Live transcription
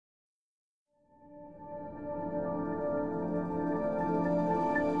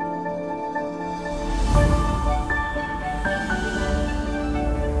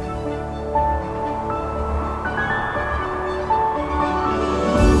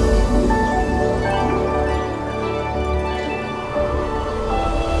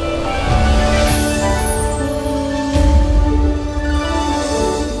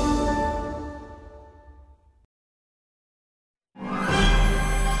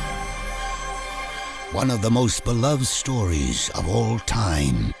One of the most beloved stories of all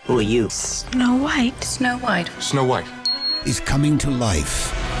time. Who are you? Snow White. Snow White. Snow White. Is coming to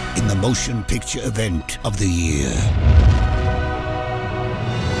life in the motion picture event of the year.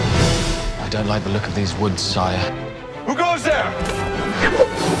 I don't like the look of these woods, sire. Who goes there?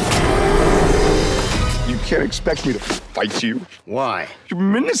 You can't expect me to fight you. Why? You're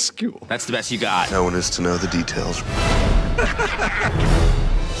minuscule. That's the best you got. No one is to know the details.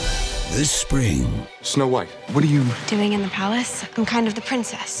 This spring, Snow White, what are you? Doing in the palace? I'm kind of the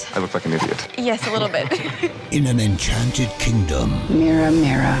princess. I look like an idiot. Yes, a little bit. in an enchanted kingdom. Mirror,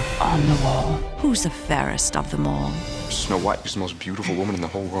 mirror on the wall. Who's the fairest of them all? Snow White is the most beautiful woman in the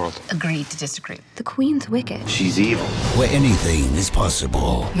whole world. Agreed to disagree. The queen's wicked. She's evil. Where anything is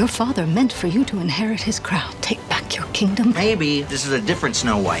possible. Your father meant for you to inherit his crown. Take back your kingdom. Maybe this is a different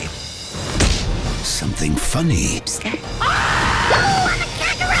Snow White. Something funny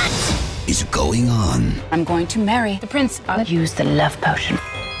is going on. I'm going to marry the prince. I'll use the love potion.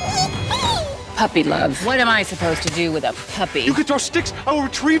 Puppy love. What am I supposed to do with a puppy? You can throw sticks. I will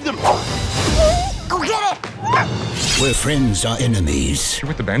retrieve them. Go get it! Where friends are enemies. You're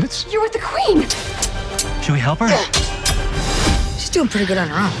with the bandits? You're with the queen! Should we help her? She's doing pretty good on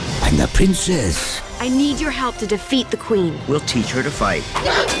her own. And the princess I need your help to defeat the queen. We'll teach her to fight.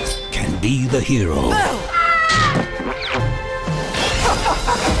 can be the hero.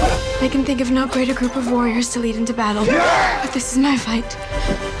 I can think of no greater group of warriors to lead into battle. But this is my fight.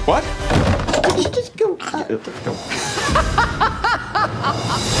 What? Just go.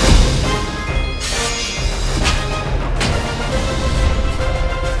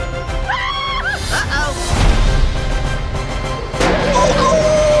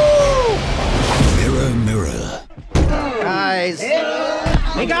 Mirror, mirror. Guys.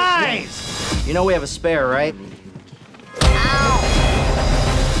 Hey, guys! You know we have a spare, right?